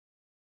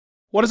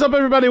What is up,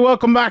 everybody?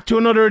 Welcome back to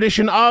another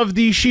edition of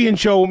the Sheehan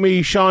Show with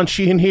me, Sean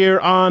Sheehan, here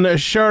on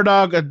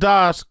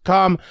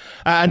Sherdog.com.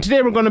 And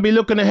today we're going to be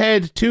looking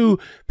ahead to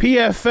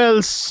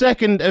PFL's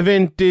second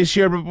event this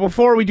year. But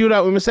before we do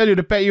that, we must tell you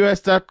that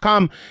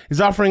BetUS.com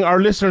is offering our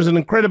listeners an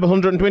incredible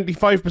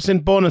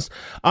 125% bonus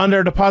on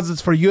their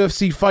deposits for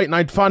UFC Fight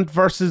Night Font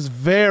versus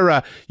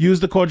Vera.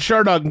 Use the code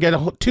Sherdog and get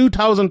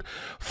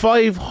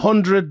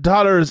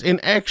 $2,500 in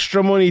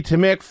extra money to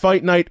make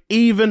Fight Night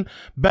even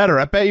better.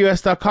 At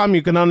BetUS.com,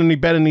 you can not only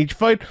bet in each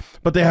fight,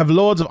 but they have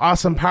loads of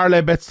awesome parlay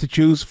bets to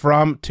choose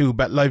from too.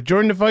 Bet live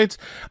during the fights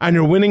and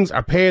your winnings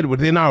are paid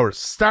within hours.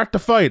 Start the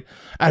fight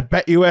at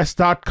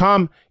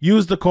BetUS.com.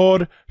 Use the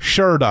code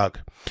SHERDOG.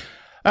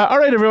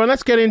 Alright, everyone,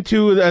 let's get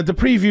into the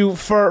preview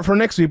for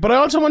next week. But I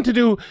also want to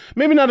do,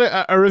 maybe not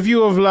a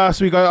review of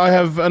last week. I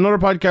have another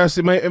podcast.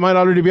 It might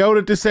already be out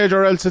at this stage,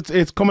 or else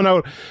it's coming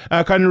out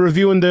kind of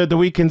reviewing the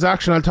weekend's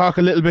action. I'll talk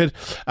a little bit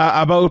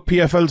about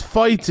PFL's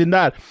fights in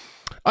that.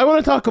 I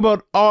want to talk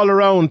about all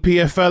around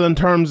PFL in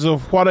terms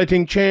of what I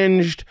think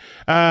changed,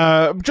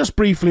 just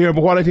briefly here,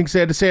 but what I think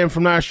stayed the same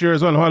from last year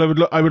as well, and what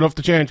I would love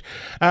to change.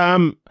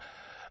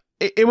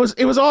 It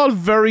was all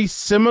very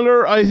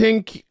similar, I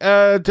think,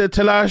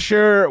 to last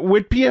year.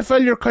 With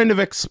PFL, you're kind of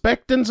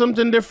expecting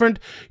something different.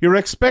 You're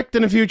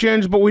expecting a few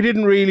changes, but we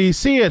didn't really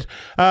see it,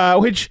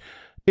 which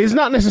is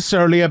not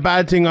necessarily a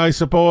bad thing, I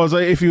suppose.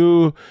 If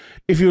you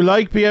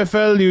like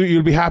PFL,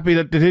 you'll be happy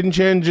that they didn't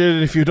change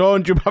it. If you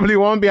don't, you probably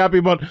won't be happy.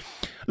 But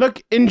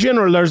look, in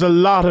general, there's a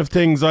lot of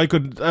things I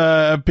could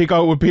pick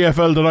out with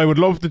PFL that I would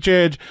love to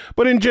change.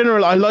 But in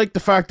general, I like the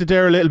fact that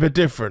they're a little bit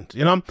different.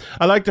 You know,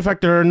 I like the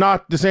fact they're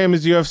not the same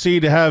as UFC.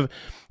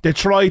 They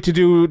try to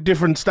do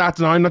different stats.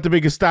 Now, I'm not the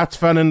biggest stats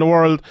fan in the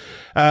world,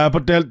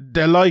 but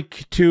they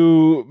like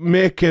to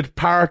make it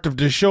part of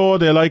the show.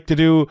 They like to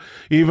do,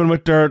 even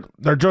with their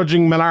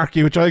judging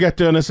malarkey, which I'll get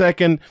to in a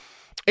second.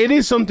 It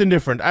is something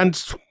different,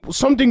 and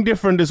something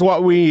different is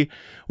what we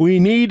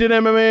need in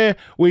MMA.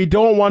 We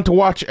don't want to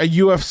watch a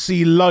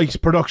UFC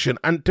light production,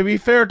 and to be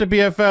fair to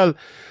PFL,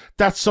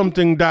 that's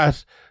something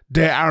that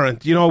they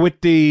aren't. You know,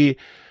 with the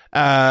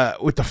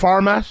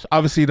format,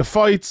 obviously the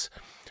fights,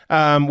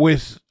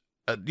 with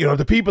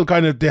the people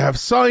kind of they have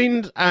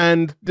signed,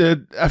 and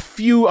a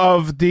few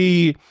of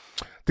the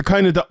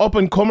kind of the up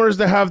and comers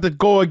they have that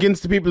go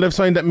against the people they've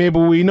signed that maybe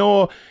we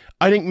know,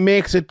 I think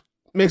makes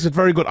it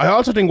very good. I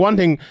also think one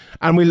thing,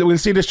 and we'll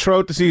see this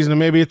throughout the season, and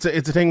maybe it's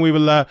a thing we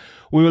will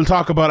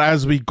talk about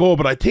as we go,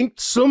 but I think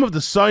some of the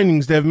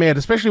signings they've made,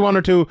 especially one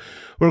or two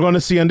we're going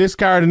to see on this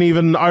card, and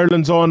even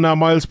Ireland's own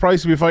Miles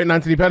Price will be fighting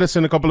Anthony Pettis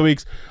in a couple of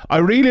weeks. I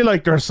really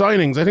like their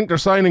signings. I think their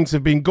signings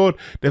have been good.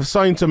 They've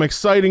signed some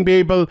exciting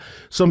people,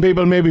 some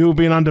people maybe who've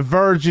been on the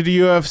verge of the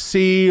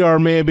UFC, or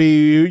maybe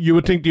you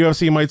would think the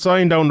UFC might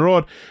sign down the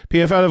road.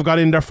 PFL have got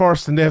in there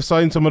first, and they've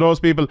signed some of those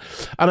people,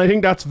 and I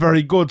think that's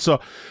very good. So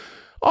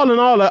all in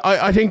all,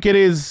 I think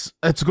it's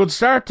a good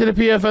start to the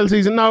PFL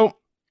season. Now,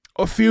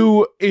 a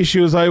few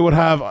issues I would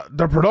have.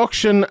 The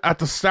production at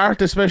the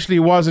start especially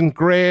wasn't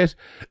great.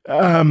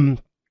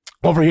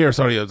 Over here,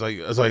 sorry,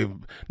 as I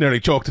nearly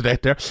choked to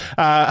death there.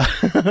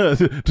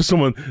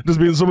 Someone's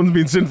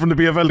been sent from the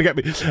PFL to get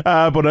me.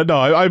 But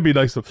no, I'd be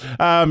nice to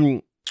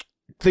them.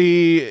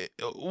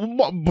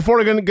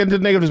 Before I get into the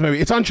negatives, maybe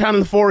it's on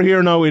Channel 4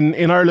 here now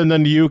in Ireland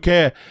and the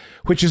UK,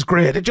 which is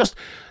great. It just,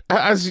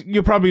 as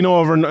you probably know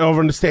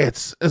over in the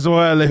States as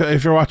well,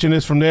 if you're watching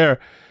this from there,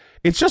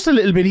 it's just a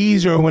little bit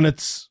easier when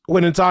it's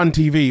on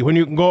TV, when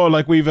you can go,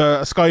 like we've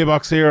a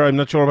Skybox here. I'm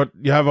not sure what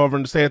you have over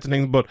in the States and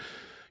things, but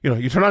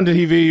you turn on the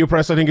TV, you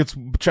press, I think it's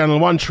channel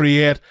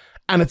 138,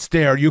 and it's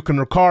there. You can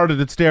record it,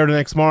 it's there the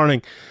next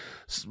morning.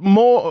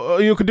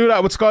 You could do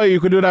that with Sky,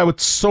 you could do that with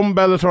some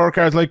Bellator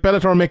cards. Like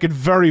Bellator make it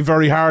very,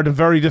 very hard and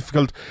very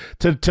difficult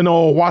to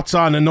know what's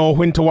on and know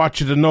when to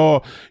watch it and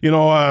know,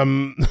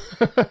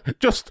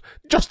 just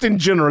in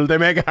general, they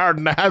make it hard,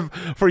 and they have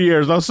for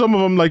years. Now some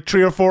of them, like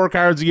 3 or 4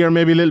 cards a year,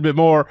 maybe a little bit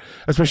more,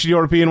 especially the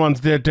European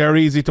ones, they're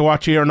easy to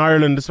watch here in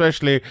Ireland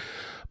especially.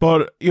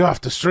 But you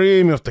have to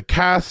stream, you have to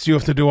cast, you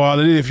have to do all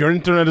of it. If your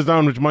internet is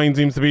down, which mine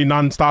seems to be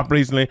non-stop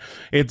recently,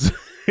 it's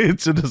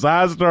a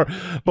disaster.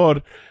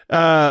 But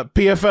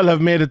PFL have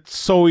made it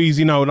so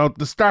easy now. Now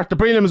the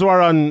prelims were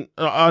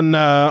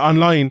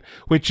online,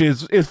 which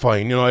is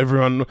fine.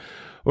 Everyone.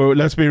 Well,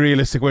 let's be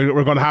realistic.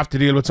 We're going to have to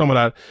deal with some of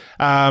that.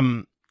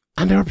 And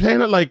they were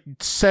playing at like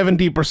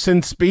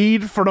 70%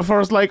 speed for the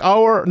first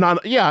hour.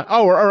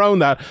 Hour around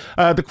that.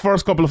 The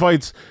first couple of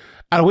fights.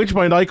 At which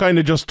point I kind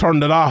of just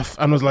turned it off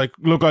and was like,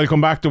 look, I'll come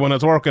back to when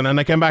it's working. And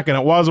I came back and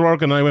it was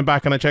working, and I went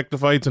back and I checked the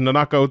fights and the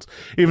knockouts,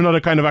 even though they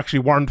kind of actually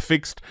weren't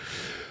fixed.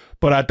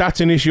 But that's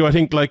an issue. I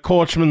think like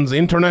Coachman's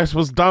internet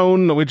was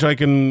down, which I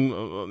can,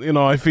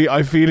 I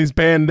feel his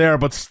pain there.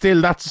 But still,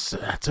 that's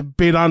a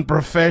bit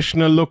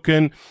unprofessional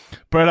looking.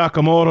 Brett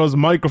Okamoto's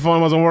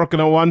microphone wasn't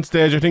working at one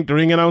stage. I think the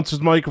ring announcer's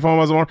microphone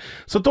wasn't working.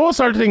 So those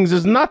sort of things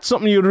is not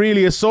something you'd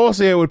really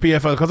associate with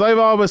PFL, because I've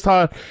always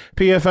thought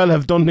PFL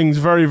have done things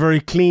very, very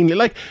cleanly.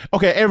 Like,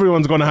 okay,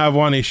 everyone's going to have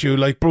one issue.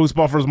 Like Bruce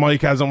Buffer's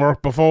mic hasn't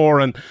worked before,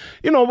 and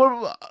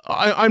but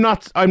I'm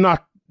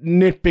not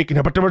nitpicking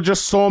here, but there were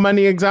just so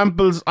many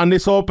examples on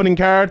this opening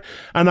card.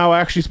 And now I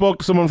actually spoke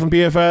to someone from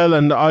PFL,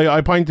 and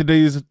I pointed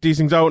these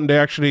things out, and they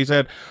actually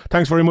said,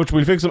 thanks very much,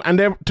 we'll fix them. And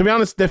they, to be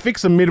honest, they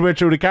fixed them midway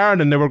through the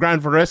card, and they were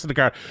grand for the rest of the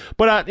card.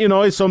 But you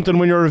know, it's something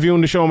when you're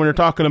reviewing the show, when you're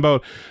talking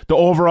about the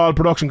overall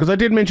production, because I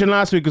did mention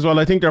last week as well,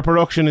 I think their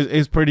production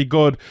is pretty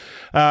good.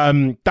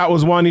 That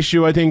was one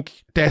issue. I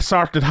think they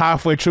sorted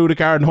halfway through the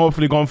card, and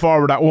hopefully going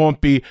forward that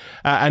won't be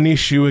an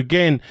issue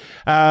again.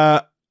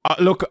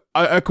 Look,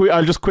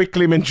 I'll just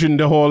quickly mention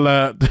the whole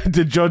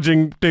the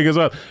judging thing as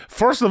well.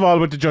 First of all,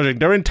 with the judging,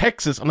 they're in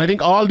Texas, and I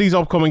think all these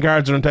upcoming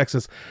cards are in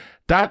Texas.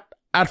 That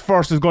at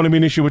first is going to be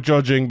an issue with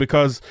judging,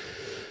 because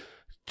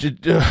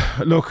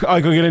look,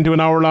 I could get into an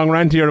hour-long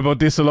rant here about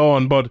this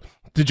alone, but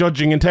the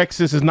judging in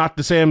Texas is not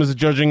the same as the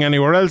judging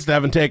anywhere else. They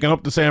haven't taken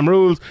up the same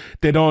rules.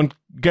 They don't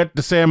get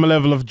the same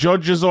level of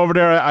judges over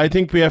there. I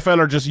think PFL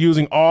are just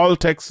using all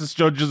Texas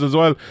judges as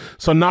well,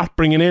 so not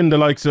bringing in the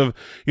likes of,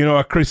 you know,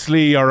 a Chris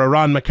Lee or a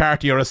Ron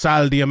McCarthy or a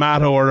Sal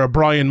D'Amato or a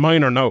Brian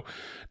Minor. No,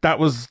 that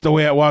was the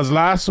way it was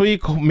last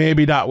week.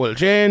 Maybe that will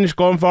change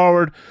going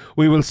forward.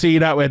 We will see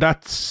that way.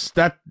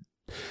 That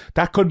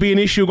could be an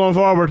issue going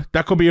forward.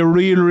 That could be a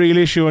real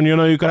issue, and you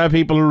know, you could have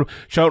people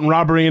shouting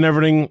robbery and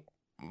everything.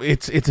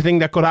 It's a thing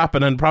that could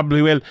happen, and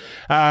probably will.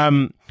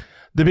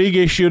 The big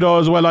issue though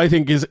as well, I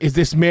think, is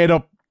this made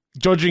up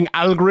judging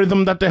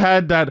algorithm that they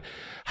had that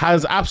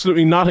has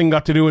absolutely nothing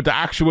got to do with the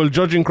actual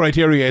judging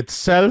criteria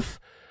itself,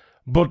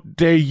 but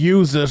they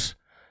use it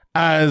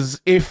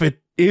as if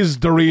it is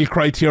the real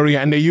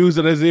criteria, and they use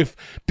it as if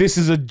this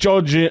is a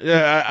judge, you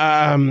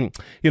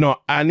know,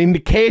 an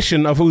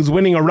indication of who's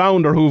winning a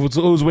round or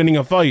who's winning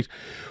a fight,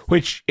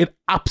 which it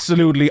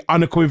absolutely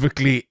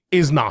unequivocally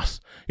is not.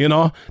 You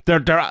know,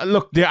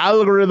 look, the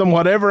algorithm,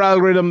 whatever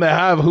algorithm they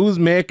have, who's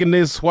making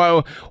this?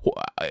 Wow,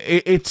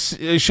 it's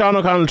Sean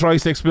O'Connell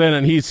tries to explain it,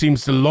 and he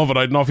seems to love it.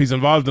 I don't know if he's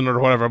involved in it or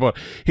whatever, but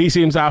he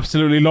seems to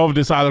absolutely love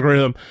this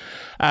algorithm.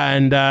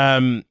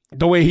 And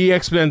the way he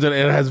explains it,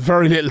 it has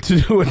very little to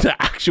do with the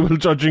actual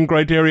judging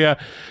criteria,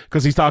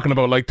 because he's talking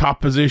about like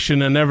top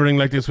position and everything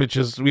like this, which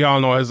is, we all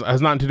know,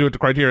 has nothing to do with the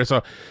criteria.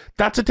 So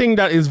that's a thing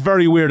that is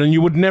very weird, and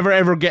you would never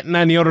ever get in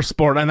any other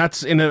sport, and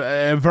that's in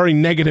a very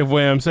negative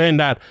way. I'm saying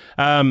that.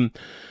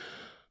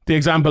 The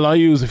example I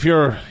use, if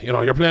you're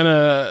playing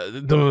I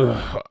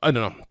don't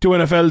know, two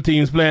NFL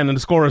teams playing, and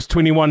the score is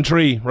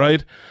 21-3,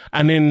 right?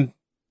 And then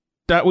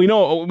that we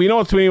know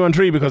it's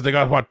 21-3 because they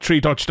got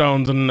 3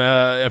 touchdowns and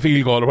a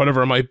field goal or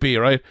whatever it might be,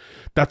 right?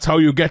 That's how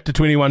you get to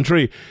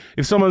 21-3.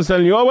 If someone's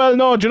telling you, oh well,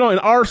 no, do you know, in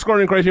our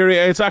scoring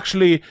criteria it's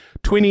actually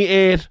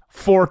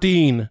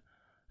 28-14,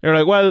 you're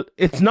like, well,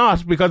 it's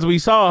not, because we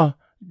saw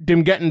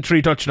them getting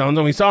 3 touchdowns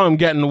and we saw them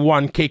getting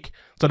 1 kick,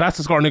 so that's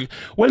the scoring.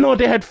 Well, no,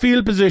 they had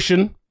field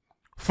position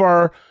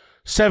for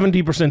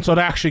 70%, so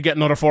they actually get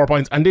another 4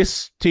 points. And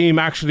this team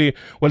actually,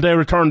 well, they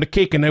returned the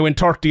kick and they went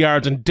 30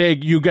 yards, and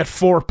you get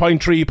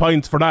 4.3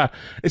 points for that.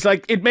 It's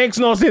like, it makes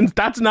no sense.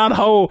 That's not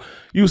how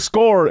you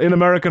score in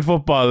American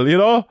football, you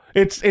know?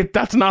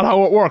 That's not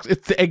how it works.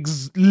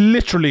 It's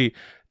literally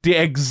the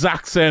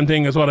exact same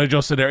thing as what I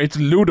just said there. It's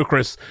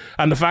ludicrous,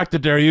 and the fact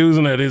that they're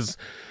using it is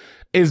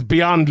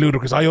beyond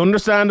ludicrous. I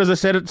understand, as I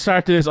said at the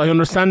start of this, I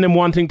understand them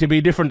wanting to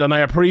be different, and I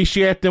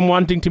appreciate them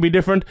wanting to be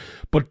different,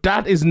 but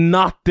that is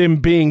not them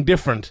being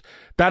different.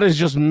 That is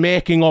just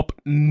making up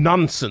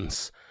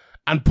nonsense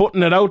and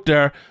putting it out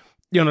there.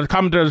 You know, the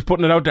commentators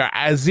putting it out there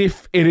as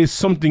if it is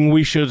something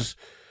we should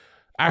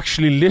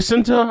actually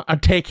listen to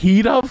and take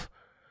heed of.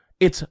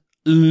 It's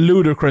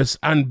ludicrous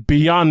and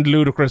beyond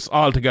ludicrous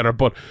altogether.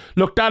 But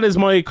look, that is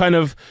my kind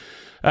of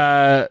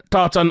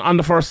thoughts on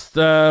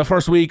the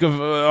first week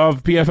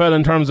of PFL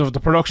in terms of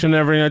the production and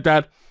everything like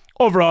that.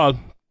 Overall,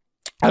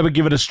 I would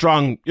give it a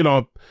strong, you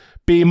know,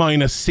 B-,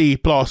 C+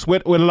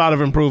 with a lot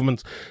of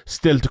improvements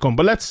still to come.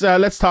 But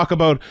let's talk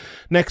about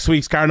next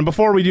week's card. And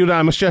before we do that,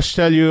 I must just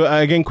tell you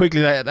again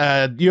quickly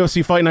that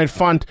UFC Fight Night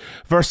Font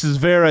versus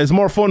Vera is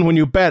more fun when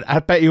you bet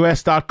at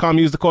betus.com.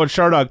 Use the code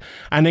SHERDOG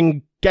and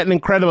then get an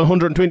incredible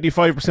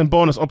 125%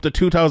 bonus up to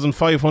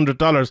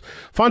 $2,500.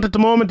 Font at the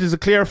moment is a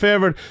clear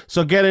favourite,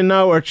 so get in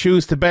now or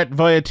choose to bet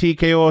via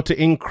TKO to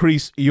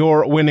increase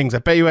your winnings.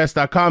 At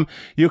betus.com,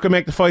 you can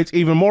make the fights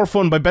even more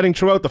fun by betting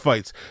throughout the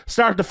fights.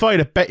 Start the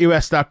fight at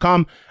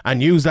betus.com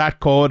and use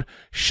that code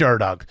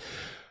SHERDOG.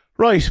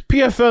 Right,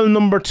 PFL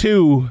number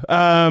 2.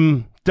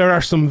 There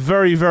are some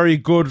very, very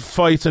good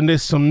fights in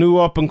this, some new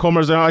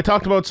up-and-comers. I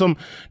talked about some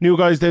new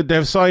guys that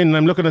they've signed, and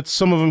I'm looking at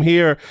some of them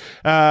here.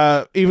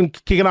 Even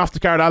kicking off the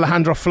card,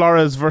 Alejandro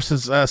Flores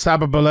versus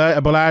Saba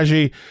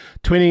Bolaji,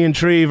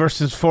 20-3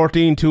 versus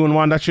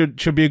 14-2-1. That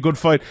should be a good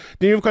fight.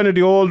 Then you've kind of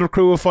the older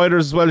crew of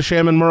fighters as well.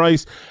 Shaman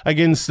Moraes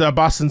against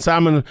Boston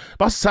Salmon.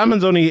 Boston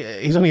Salmon's only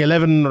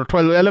 11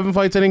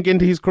 fights, I think,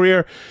 into his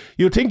career.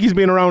 You'd think he's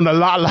been around a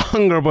lot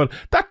longer, but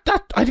that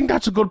I think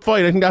that's a good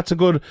fight. I think that's a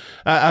good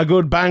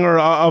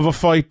banger of a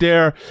fight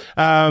there.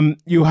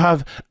 You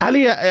have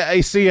Ali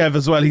Asayev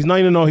as well. He's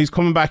 9-0. He's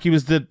coming back. He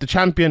was the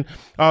champion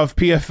of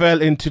PFL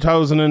in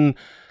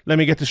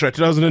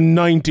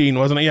 2019,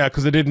 wasn't it? Yeah,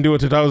 because they didn't do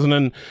it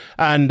 2020.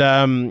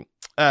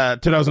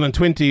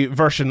 2020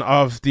 version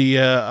of the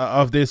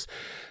of this.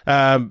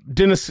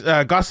 Denis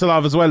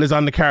Gostilov as well is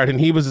on the card, and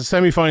he was a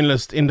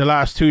semi-finalist in the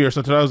last 2 years,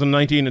 so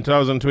 2019 and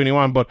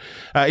 2021. But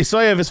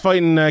Isaev is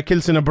fighting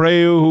Kilsin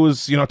Abreu,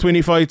 who's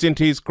 20 fights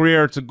into his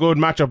career. It's a good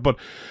matchup, but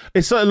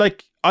it's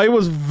like, I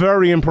was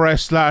very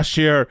impressed last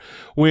year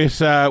with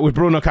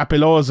Bruno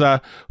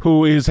Capiloza,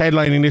 who is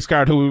headlining this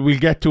card, who we'll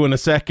get to in a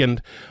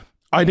second.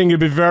 I think it'd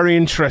be very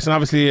interesting.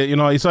 Obviously,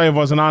 Isaev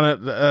wasn't on it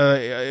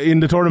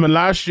in the tournament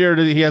last year.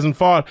 He hasn't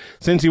fought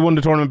since he won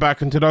the tournament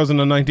back in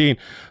 2019.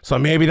 So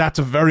maybe that's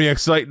a very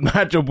exciting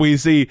matchup we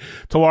see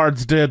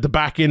towards the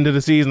back end of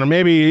the season, or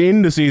maybe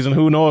in the season.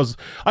 Who knows?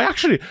 I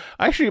must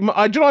ask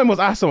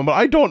someone, but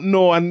I don't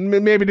know. And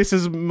maybe this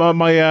is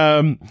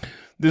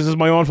this is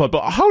my own fault,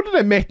 but how did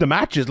they make the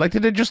matches? Like,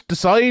 did they just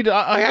decide?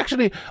 I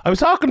was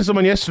talking to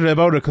someone yesterday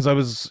about it, because it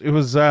was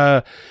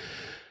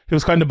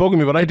kind of bugging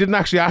me, but I didn't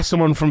actually ask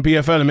someone from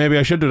PFL, and maybe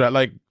I should do that.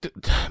 Like,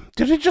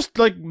 did it just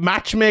like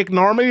match make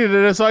normally? Did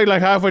they decide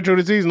like halfway through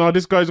the season, oh,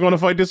 this guy's going to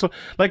fight this one?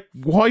 Like,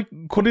 why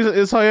could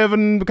Isaev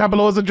and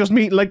Capiloza just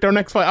meet like their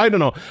next fight? I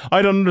don't know.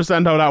 I don't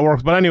understand how that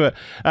works. But anyway,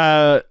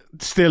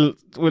 still,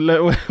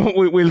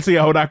 we'll see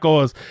how that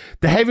goes.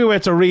 The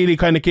heavyweights are really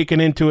kind of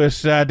kicking into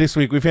it this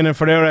week. We've Henan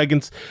Ferreira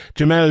against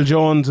Jamel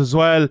Jones as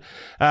well.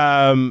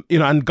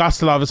 And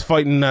Gostilov is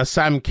fighting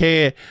Sam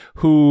Kay,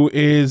 who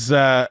is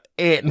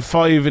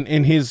 8-5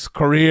 in his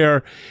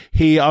career.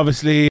 He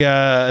obviously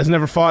has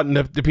never fought in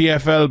the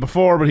PFL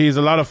before, but he has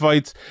a lot of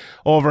fights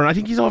over, and I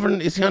think he's over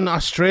is he in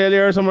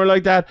Australia or somewhere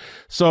like that?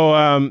 So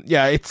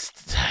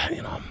it's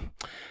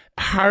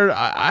hard.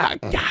 I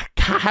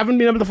haven't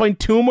been able to find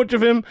too much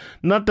of him.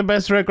 Not the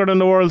best record in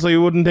the world, so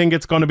you wouldn't think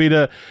it's going to be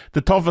the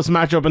toughest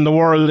matchup in the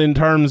world in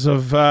terms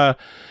of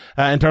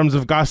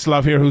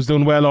Gostilov here, who's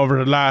done well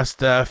over the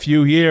last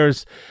few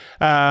years.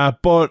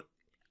 But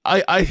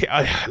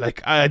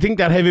I think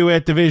that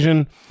heavyweight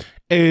division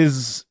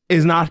is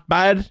not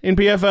bad in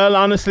PFL,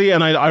 honestly,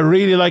 and I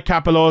really like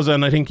Capiloza,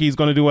 and I think he's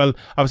going to do well.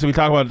 Obviously, we'll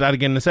talk about that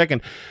again in a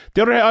second.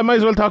 I might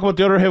as well talk about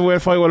the other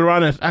heavyweight fight while we're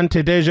on it.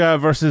 Ante Deja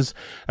versus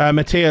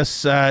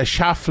Matthias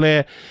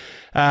Schäffle.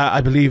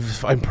 I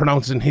believe I'm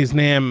pronouncing his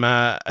name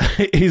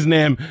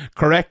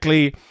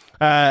correctly.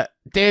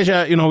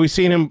 Deja, we've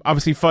seen him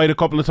obviously fight a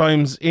couple of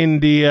times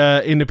in the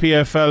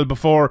PFL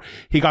before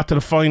he got to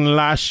the final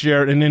last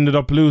year and ended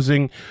up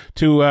losing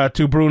to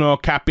Bruno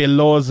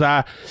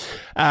Capiloza.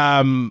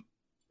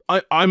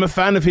 I'm a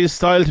fan of his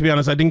style, to be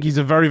honest. I think he's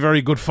a very,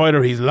 very good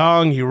fighter. He's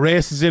long, he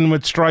races in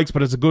with strikes,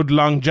 but it's a good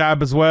long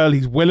jab as well.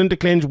 He's willing to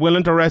clinch,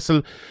 willing to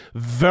wrestle,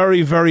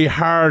 very, very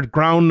hard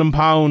ground and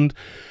pound.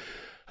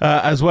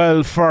 As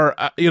well, for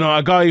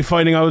a guy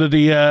fighting out of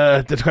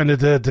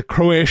the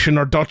Croatian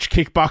or Dutch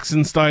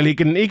kickboxing style, he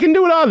can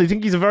do it all. I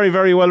think he's a very,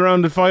 very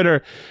well-rounded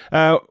fighter,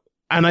 and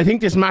I think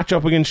this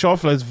matchup against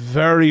Schäffle is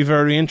very,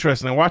 very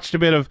interesting. I watched a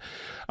bit of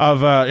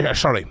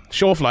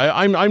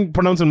Schäffle. I'm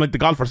pronouncing like the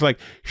golfers, like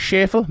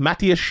Schäffle,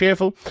 Matthias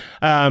Schäffle.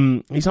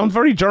 He sounds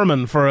very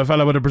German for a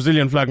fella with a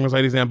Brazilian flag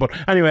beside his name. But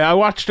anyway, I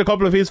watched a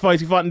couple of his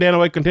fights. He fought in Dana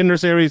White Contender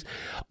Series.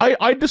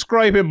 I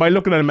describe him by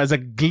looking at him as a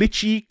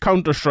glitchy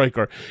counter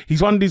striker.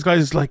 He's one of these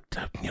guys like,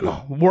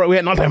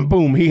 wait, not him,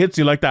 boom, he hits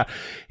you like that.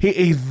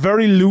 He's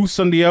very loose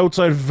on the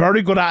outside,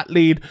 very good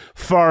athlete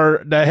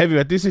for the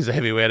heavyweight. This is a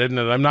heavyweight, isn't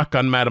it? I'm not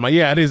gone mad at my,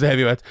 yeah, it is a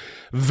heavyweight.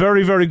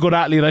 Very, very good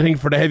athlete, I think,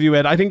 for the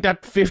heavyweight. I think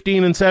that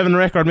 15-7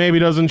 record maybe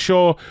doesn't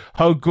show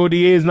how good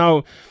he is.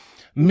 Now,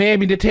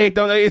 maybe the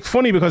takedown, it's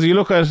funny because you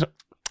look at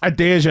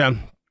Deja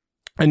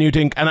and you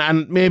think,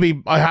 and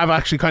maybe I have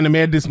actually kind of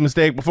made this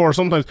mistake before,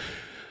 sometimes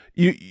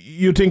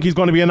you think he's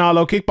going to be an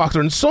all-out kickboxer,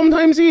 and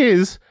sometimes he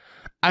is,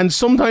 and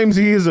sometimes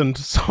he isn't.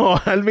 So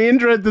I'll be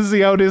interested to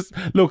see how this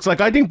looks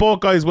like. I think both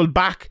guys will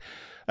back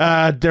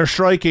their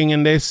striking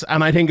in this,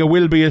 and I think it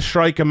will be a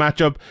striker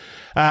matchup,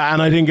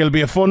 and I think it'll be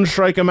a fun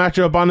striker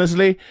matchup,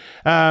 honestly.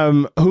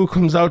 Who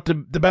comes out the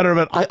better of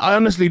it, I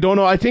honestly don't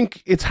know. I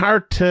think it's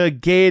hard to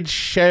gauge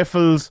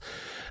Schäffle's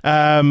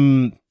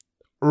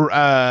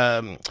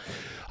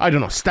I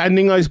don't know,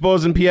 standing, I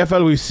suppose, in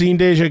PFL. We've seen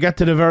Deja get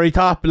to the very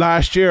top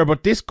last year,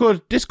 but this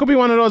could be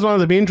one of those ones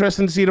that'd be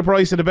interesting to see the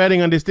price of the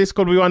betting on this. This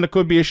could be one that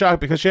could be a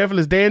shock, because Schäffle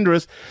is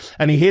dangerous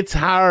and he hits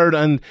hard,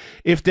 and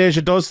if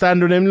Deja does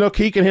stand with him, look,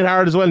 he can hit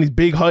hard as well, and he's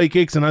big high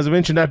kicks, and as I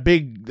mentioned, that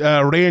big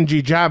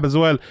rangy jab as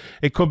well.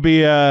 It could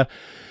be it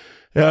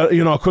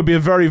could be a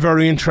very,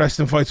 very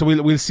interesting fight. So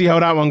we'll see how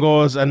that one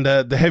goes. And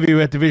the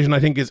heavyweight division, I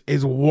think,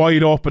 is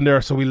wide open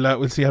there. So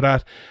we'll see how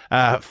that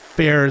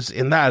fares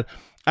in that.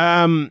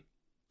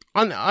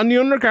 On the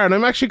undercard,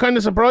 I'm actually kind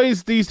of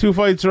surprised these two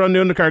fights are on the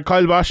undercard.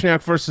 Kyle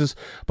Bochniak versus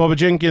Bubba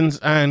Jenkins,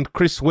 and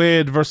Chris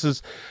Wade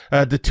versus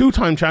the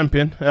two-time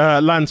champion,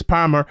 Lance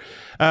Palmer.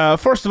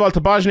 First of all,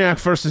 to Bochniak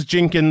versus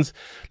Jenkins.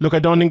 Look, I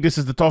don't think this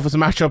is the toughest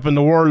matchup in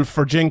the world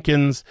for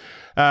Jenkins.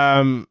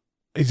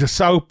 He's a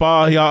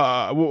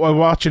southpaw.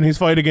 Watching his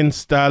fight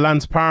against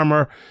Lance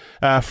Palmer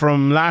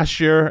from last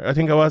year, I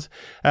think it was,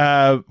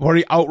 where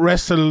he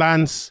out-wrestled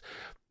Lance.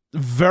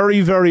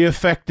 Very, very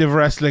effective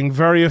wrestling,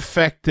 very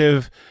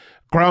effective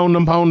ground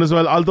and pound as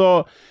well.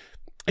 Although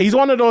he's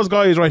one of those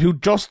guys, right, who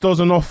just does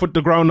enough with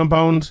the ground and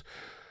pound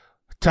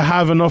to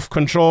have enough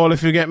control,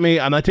 if you get me.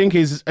 And I think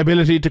his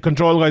ability to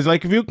control guys,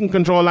 like if you can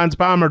control Lance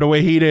Palmer the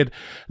way he did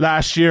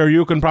last year,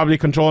 you can probably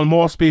control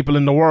most people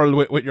in the world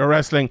with your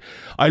wrestling.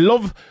 I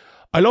love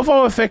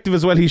how effective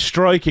as well his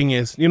striking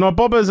is. You know,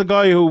 Bubba is a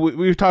guy who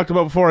we've talked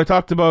about before. I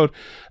talked about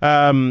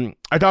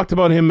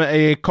him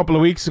a couple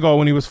of weeks ago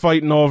when he was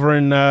fighting over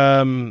in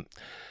or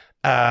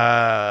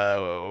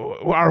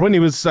when he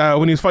was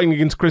fighting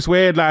against Chris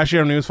Wade last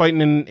year, and he was fighting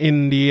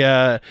in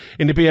the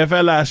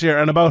PFL last year,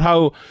 and about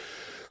how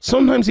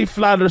sometimes he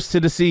flatters to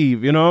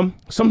deceive, you know?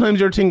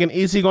 Sometimes you're thinking,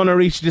 is he going to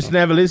reach this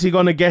level? Is he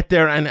going to get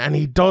there? And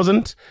he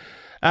doesn't.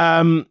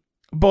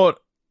 But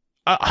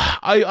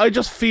I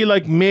just feel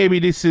like maybe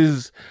this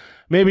is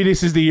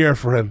the year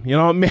for him, you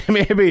know?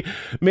 Maybe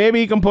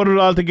he can put it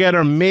all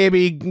together.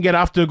 Maybe he can get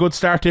off to a good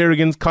start here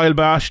against Kyle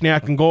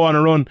Bochniak and go on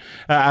a run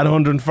at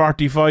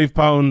 145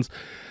 pounds.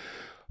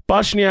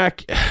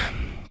 Bochniak...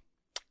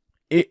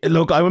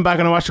 Look, I went back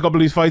and I watched a couple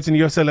of these fights in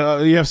the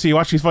UFC.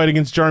 Watched his fight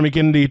against Jeremy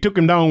Kennedy. He took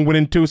him down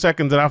within 2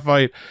 seconds of that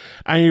fight.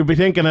 And you'd be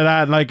thinking of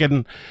that, like,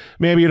 and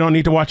maybe you don't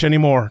need to watch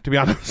anymore, to be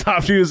honest,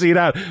 after you see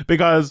that.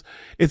 Because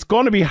it's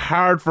going to be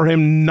hard for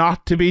him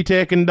not to be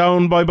taken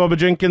down by Bubba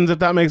Jenkins, if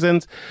that makes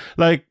sense.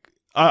 Like,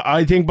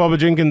 I think Bubba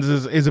Jenkins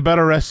is a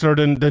better wrestler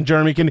than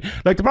Jeremy Kennedy.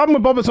 Like, the problem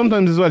with Bubba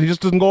sometimes as well, he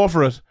just doesn't go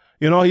for it.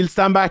 You know, he'll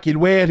stand back, he'll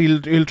wait,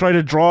 he'll try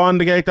to draw on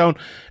the gate down.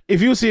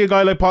 If you see a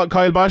guy like Kyle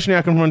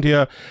Bochniak in front of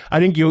you, I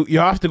think you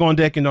have to go and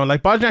take him down.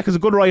 Like, Bochniak is a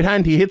good right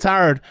hand, he hits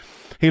hard.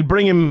 He'll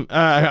bring him,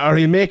 or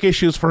he'll make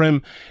issues for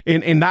him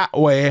in that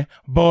way.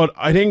 But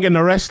I think in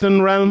the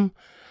wrestling realm,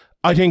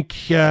 I think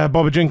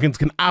Bubba Jenkins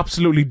can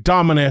absolutely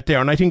dominate there,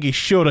 and I think he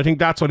should. I think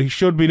that's what he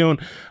should be doing,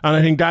 and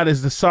I think that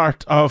is the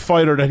sort of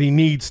fighter that he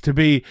needs to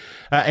be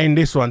in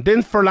this one.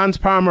 Then for Lance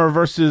Palmer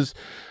versus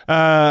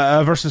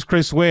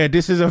Chris Wade,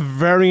 this is a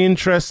very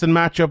interesting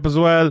matchup as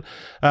well.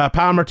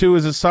 Palmer too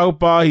is a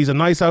southpaw. He's a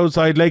nice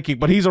outside leg kick,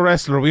 but he's a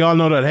wrestler. We all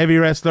know that, heavy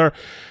wrestler.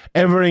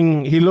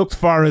 Everything he looked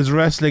for is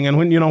wrestling, and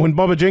when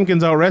Bubba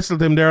Jenkins out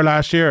wrestled him there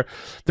last year,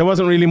 there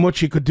wasn't really much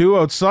he could do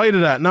outside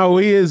of that. Now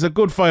he is a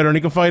good fighter and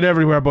he can fight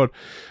everywhere, but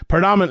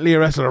predominantly a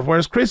wrestler.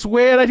 Whereas Chris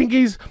Wade, I think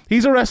he's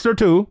a wrestler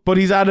too, but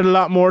he's added a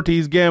lot more to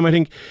his game. I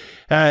think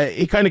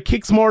he kind of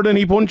kicks more than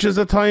he punches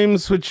at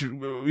times, which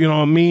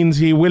means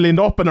he will end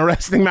up in a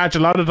wrestling match a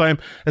lot of the time,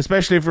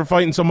 especially if you're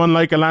fighting someone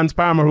like a Lance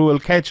Palmer who will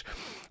catch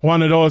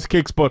one of those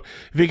kicks. But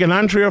if he can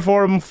land 3 or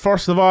 4 of them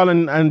first of all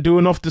and do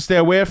enough to stay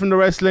away from the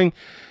wrestling,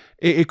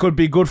 it could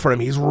be good for him.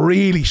 He's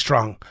really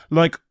strong,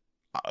 like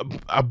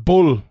a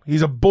bull.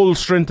 He's a bull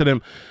strength in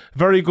him.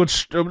 Very good,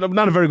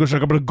 not a very good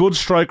striker, but a good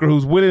striker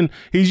who's willing.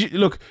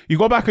 Look, you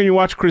go back and you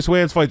watch Chris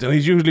Wade's fights, and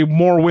he's usually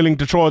more willing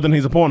to throw than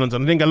his opponents.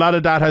 And I think a lot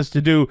of that has to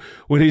do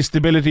with his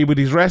stability, with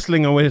his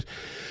wrestling, and with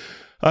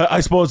I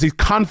suppose his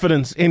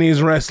confidence in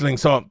his wrestling.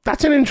 So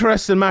that's an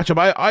interesting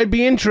matchup. I'd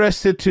be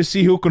interested to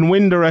see who can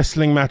win the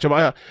wrestling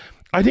matchup.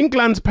 I think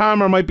Lance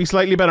Palmer might be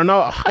slightly better.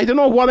 Now, I don't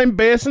know what I'm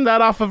basing that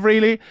off of,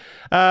 really.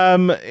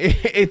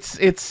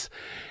 It's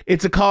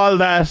a call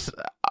that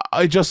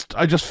I just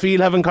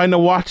feel, having kind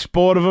of watched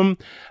both of them.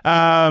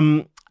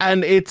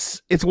 And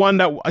it's one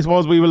that I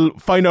suppose we will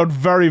find out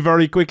very,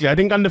 very quickly. I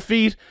think on the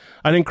feet,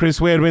 I think Chris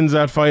Wade wins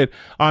that fight,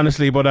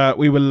 honestly, but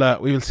we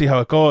will see how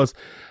it goes.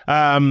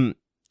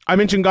 I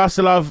mentioned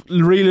Gostilov,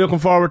 really looking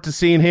forward to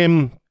seeing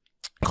him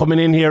coming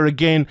in here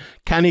again.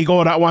 Can he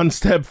go that one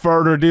step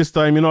further this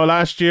time?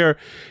 Last year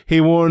he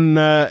won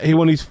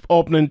his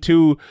opening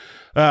 2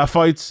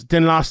 fights,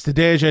 then lost to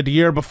Deja. The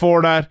year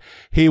before that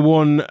he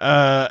won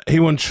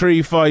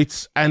 3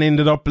 fights and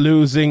ended up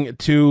losing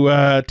to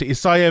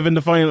Isaev in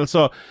the final.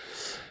 So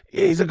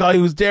he's a guy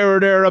who's there or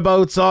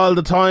thereabouts all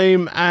the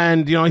time,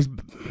 and he's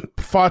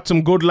fought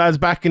some good lads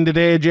back in the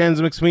day, James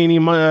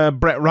McSweeney,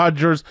 Brett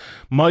Rogers,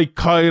 Mike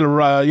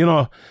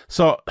Kyle,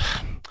 so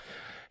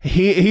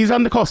he's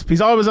on the cusp.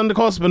 He's always on the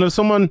cusp, and if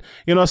someone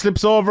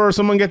slips over or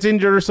someone gets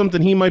injured or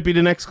something, he might be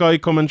the next guy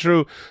coming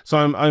through. So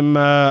I'm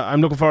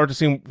looking forward to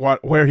seeing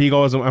where he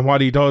goes and what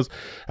he does.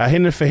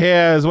 Henry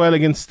Fahea as well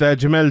against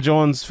Jamel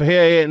Jones.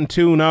 Fahea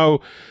 8-2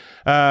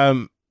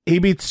 now. He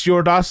beats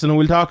Stuart Dawson, who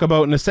we'll talk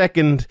about in a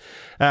second.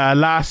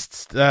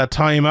 Last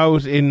time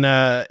out in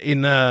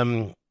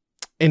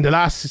the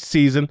last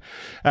season,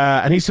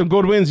 and he's some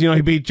good wins.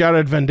 He beat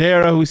Jared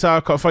Vandera, who we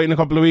saw fighting a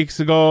couple of weeks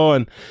ago,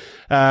 and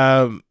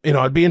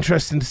it'd be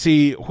interesting to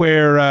see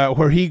where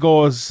he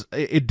goes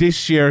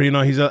this year.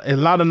 He's a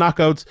lot of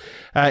knockouts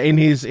in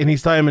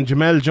his time, and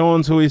Jamel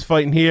Jones, who he's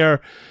fighting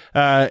here,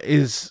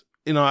 is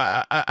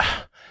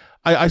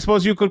I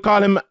suppose you could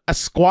call him a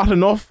squat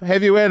enough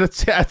heavyweight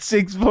at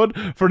 6 foot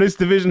for this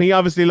division. He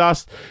obviously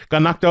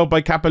got knocked out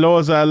by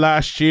Capelloza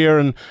last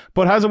year,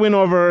 but has a win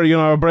over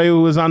Abreu,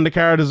 who was on the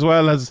card as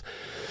well.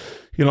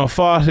 you know,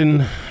 fought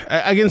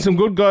against some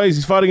good guys.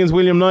 He's fought against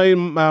William Knight,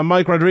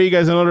 Mike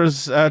Rodriguez and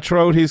others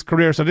throughout his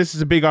career. So this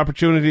is a big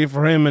opportunity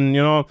for him. And,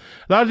 you know, a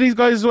lot of these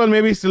guys as well,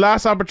 maybe it's the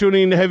last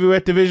opportunity in the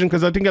heavyweight division,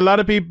 because I think a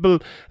lot of people,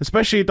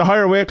 especially at the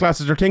higher weight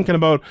classes, are thinking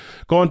about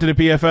going to the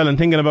PFL and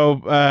thinking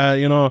about,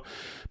 you know,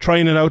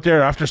 trying it out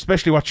there after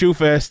especially what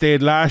Chufa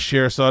stayed last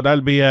year. So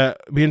that'll be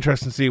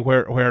interesting to see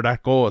where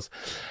that goes.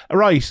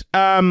 Right.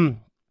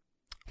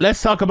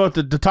 Let's talk about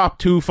the top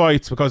two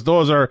fights, because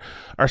those are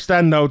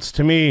standouts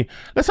to me.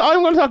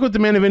 I'm going to talk about the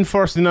main event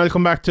first, and I'll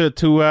come back to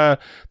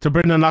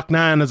Brendan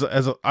Loughnane,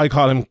 as I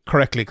call him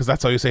correctly, because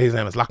that's how you say his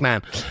name, is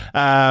Loughnane.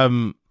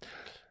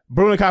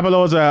 Bruno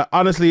Capoloza,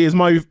 honestly, is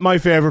my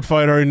favourite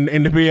fighter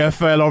in the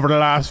PFL over the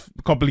last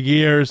couple of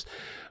years.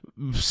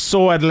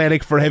 So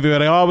athletic for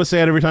heavyweight. I always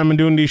say it every time I'm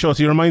doing these shows.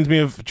 He reminds me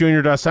of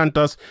Junior Dos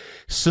Santos.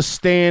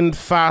 Sustained,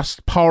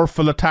 fast,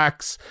 powerful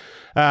attacks.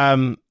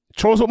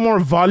 Throws up more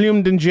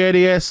volume than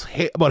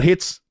JDS, but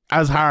hits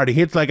as hard. He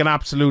hits like an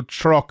absolute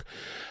truck.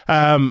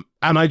 And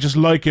I just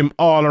like him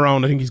all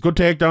around. I think he's good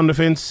takedown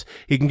defense.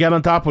 He can get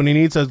on top when he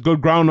needs. Has good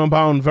ground and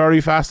pound.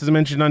 Very fast, as I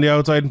mentioned, on the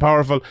outside, and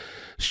powerful.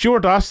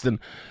 Stuart Austin.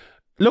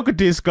 Look at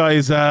this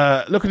guy's.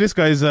 The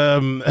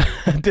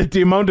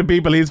amount of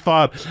people he's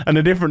fought and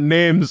the different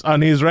names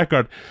on his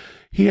record.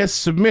 He has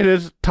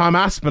submitted Tom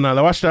Aspinall.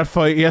 I watched that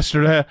fight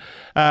yesterday,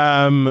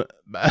 and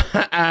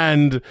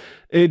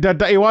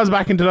it was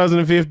back in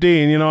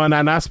 2015, you know, and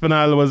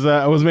Aspinall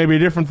was maybe a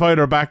different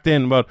fighter back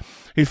then, but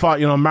he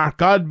fought, you know, Mark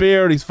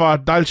Godbeard, he's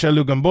fought Dalsha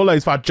Lugambula,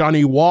 he's fought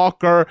Johnny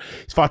Walker,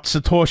 he's fought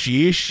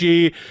Satoshi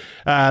Ishii,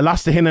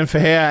 lost to Hinan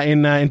Fahea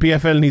in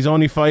PFL in his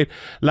only fight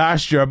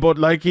last year, but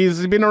like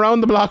he's been around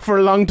the block for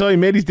a long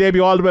time, made his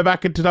debut all the way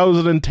back in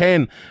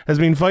 2010, has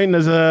been fighting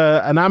as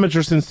an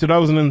amateur since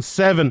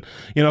 2007,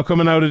 you know,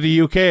 coming out of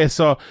the UK,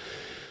 so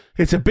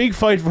it's a big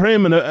fight for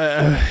him, and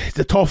it's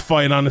a tough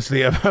fight,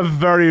 honestly. A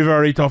very,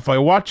 very tough fight.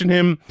 Watching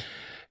him,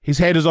 his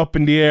head is up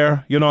in the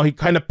air. You know, he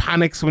kind of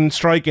panics when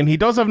striking. He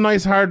does have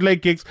nice hard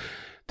leg kicks.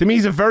 To me,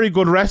 he's a very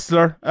good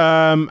wrestler.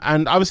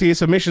 And obviously his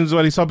submissions as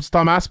well. He subs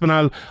Tom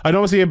Aspinall. I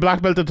don't see a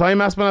black belt at the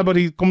time, Aspinall, but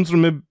he comes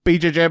from a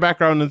BJJ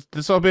background. And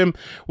to sub him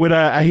with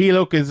a heel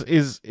hook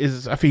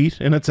is a feat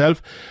in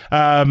itself.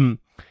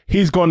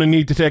 He's going to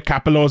need to take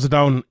Capoloza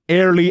down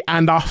early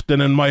and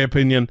often, in my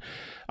opinion.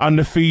 On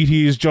the feet,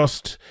 he's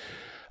just...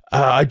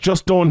 I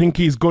just don't think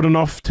he's good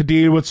enough to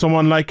deal with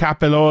someone like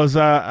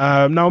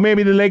Capoloza. Now,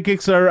 maybe the leg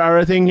kicks are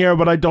a thing here,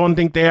 but I don't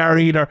think they are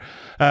either.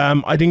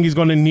 I think he's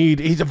going to need...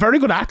 He's a very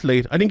good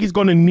athlete. I think he's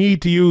going to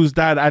need to use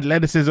that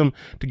athleticism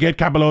to get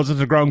Capoloza to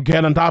the ground,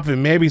 get on top of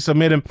him, maybe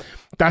submit him.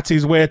 That's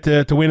his way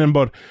to winning,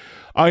 but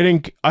I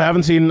don't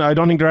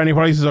think there are any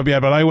prices up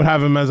yet, but I would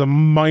have him as a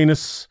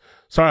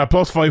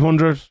plus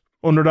 500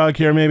 underdog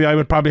here. Maybe I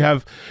would probably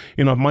have,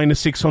 you know, minus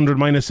 600,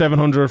 minus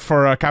 700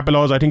 for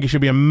Capoloza. I think he should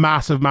be a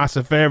massive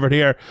favourite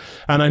here,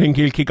 and I think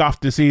he'll kick off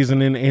the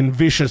season in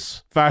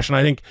vicious fashion.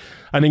 I think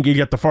he'll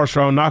get the first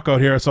round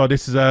knockout here, so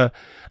this is a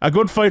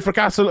good fight for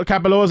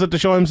Capoloza to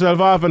show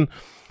himself off. And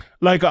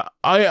like,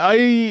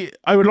 I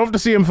would love to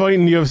see him fight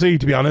in the UFC,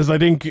 to be honest. I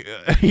think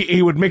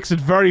he would mix it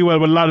very well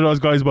with a lot of those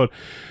guys, but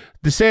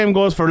the same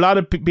goes for a lot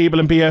of people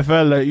in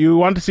PFL. You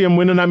want to see him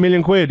winning that $1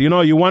 million, you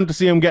know, you want to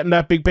see him getting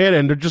that big payday,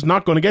 and they're just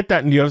not going to get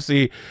that in the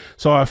UFC.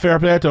 So fair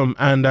play to him,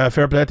 and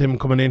fair play to him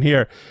coming in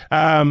here.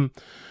 Right,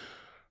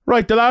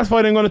 the last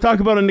fight I'm going to talk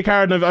about in the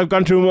card, and I've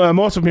gone through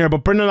most of them here,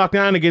 but Brendan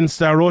Loughnane against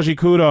Roji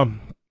Kudo.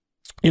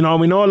 You know,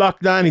 we know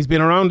Loughnane, he's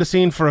been around the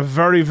scene for a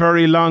very,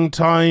 very long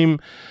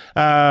time.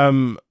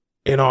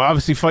 You know,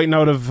 obviously fighting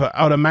out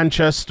of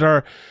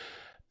Manchester,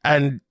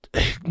 and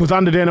was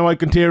on the Dana White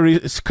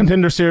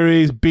Contender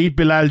Series, beat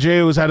Bilal J,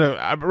 who's had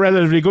a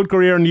relatively good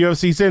career in the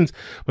UFC since,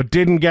 but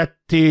didn't get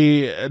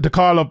the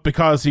call up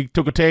because he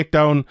took a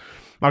takedown,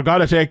 or got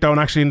a takedown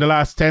actually in the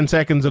last 10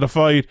 seconds of the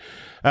fight.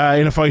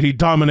 In a fight he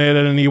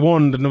dominated and he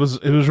won, and it was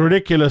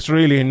ridiculous,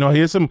 really. You know,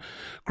 he has some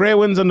great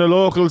wins on the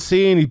local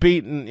scene. He's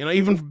beaten, you know,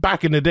 even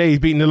back in the day, he's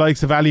beaten the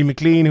likes of Ali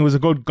McLean, who was a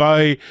good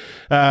guy,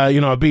 you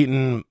know,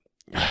 beaten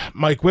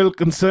Mike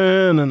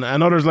Wilkinson and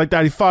others like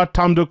that. He fought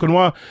Tom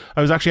Duquesnoy.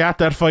 I was actually at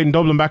that fight in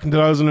Dublin back in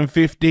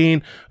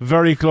 2015.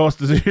 Very close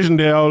decision.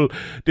 The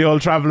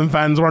old travelling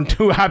fans weren't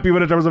too happy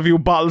with it. There was a few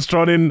bottles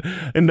thrown in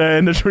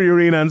the Tree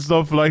Arena and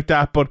stuff like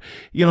that. But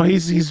you know,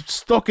 he's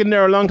stuck in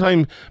there a long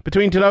time.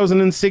 Between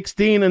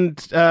 2016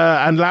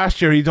 and last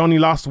year, he's only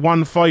lost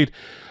one fight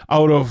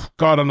out of,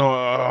 God, I don't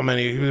know how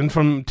many. He went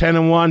from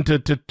 10-1 to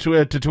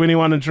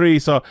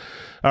 21-3. So,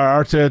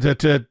 or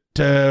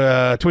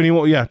to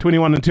 21, yeah,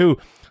 21-2.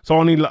 So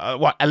only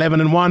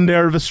 11-1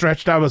 there of a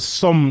stretch. That was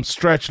some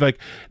stretch. Like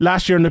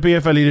last year in the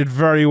PFL, he did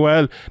very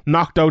well.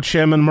 Knocked out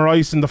Sheehan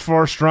Morais in the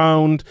first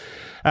round.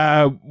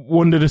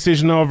 Won the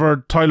decision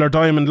over Tyler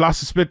Diamond.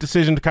 Lost a split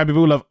decision to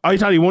Khabibulov. I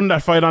thought he won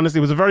that fight. Honestly,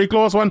 it was a very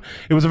close one.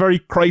 It was a very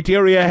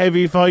criteria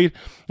heavy fight,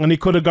 and he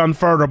could have gone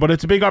further. But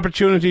it's a big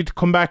opportunity to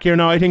come back here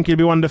now. I think he'll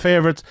be one of the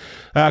favourites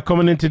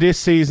coming into this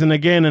season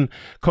again, and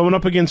coming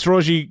up against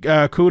Roji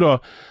Kudo.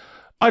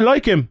 I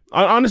like him.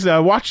 Honestly, I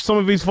watched some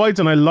of his fights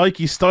and I like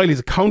his style. He's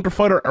a counter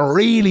fighter,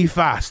 really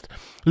fast.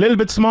 a little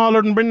bit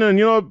smaller than Brendan.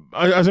 You know,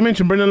 as I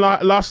mentioned, Brendan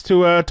lost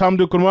to Tom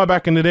Duquesnoy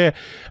back in the day,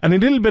 and he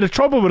had a little bit of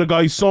trouble with a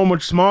guy so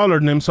much smaller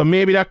than him, so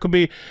maybe that could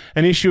be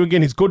an issue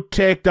again. He's good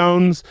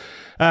takedowns.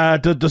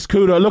 Does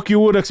Kudo, look, you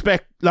would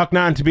expect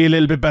Loughnane to be a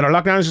little bit better.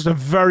 Loughnane is just a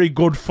very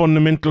good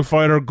fundamental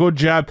fighter, good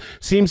jab,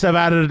 seems to have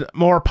added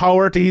more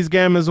power to his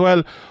game as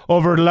well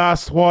over the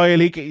last while.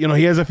 He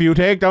has a few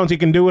takedowns, he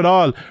can do it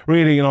all,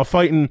 really,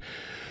 fighting.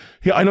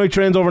 I know he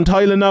trains over in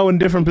Thailand now in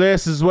different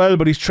places as well,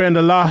 but he's trained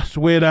a lot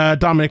with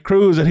Dominic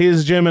Cruz at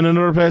his gym and in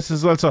other places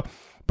as well. So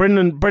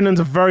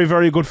Brendan's a very,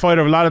 very good fighter.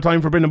 A lot of time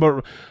for Brendan,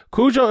 but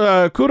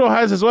Kudo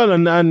has as well.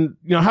 And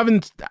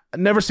haven't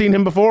never seen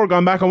him before.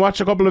 Gone back and watched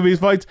a couple of his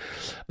fights.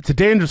 It's a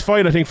dangerous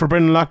fight, I think, for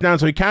Brendan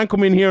Loughnane. So he can't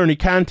come in here and he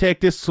can't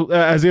take this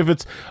as if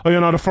it's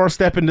the first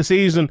step in the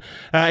season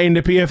in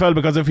the PFL,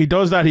 because if he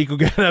does that, he could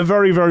get a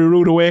very, very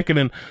rude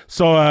awakening.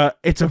 So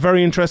it's a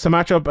very interesting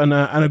matchup and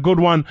a good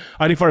one,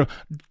 I think, for him.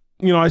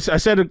 I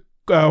said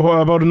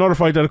about another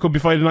fight that it could be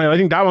fight tonight. I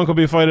think that one could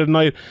be a fight of the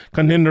night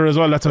contender as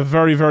well. That's a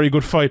very, very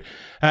good fight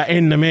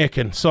in the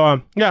making.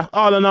 So yeah,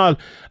 all in all,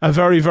 a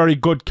very, very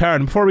good card.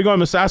 And before we go, I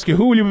must ask you,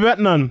 who will you be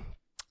betting on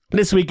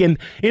this weekend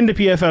in the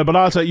PFL, but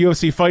also at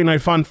UFC Fight Night?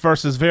 Font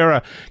versus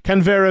Vera.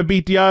 Can Vera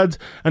beat the odds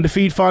and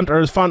defeat Font, or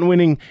is Font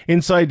winning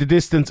inside the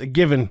distance a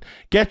given?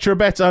 Get your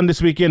bets on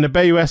this weekend at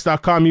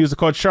BetUS.com. Use the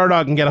code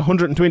SHERDOG and get a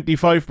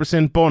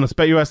 125% bonus.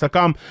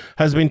 BetUS.com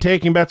has been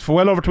taking bets for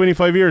well over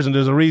 25 years, and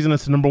there's a reason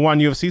it's the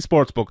 #1 UFC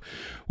sportsbook.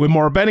 With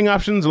more betting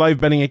options, live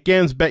betting at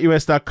games,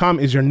 BetUS.com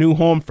is your new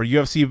home for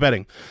UFC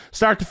betting.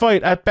 Start the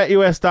fight at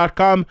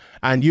BetUS.com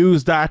and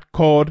use that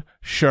code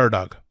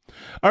SHERDOG.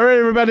 Alright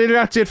everybody,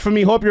 that's it for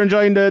me. Hope you're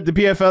enjoying the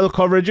PFL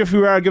coverage. If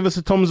you are, give us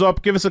a thumbs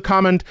up, give us a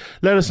comment,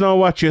 let us know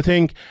what you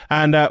think,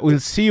 and we'll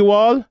see you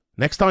all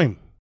next time.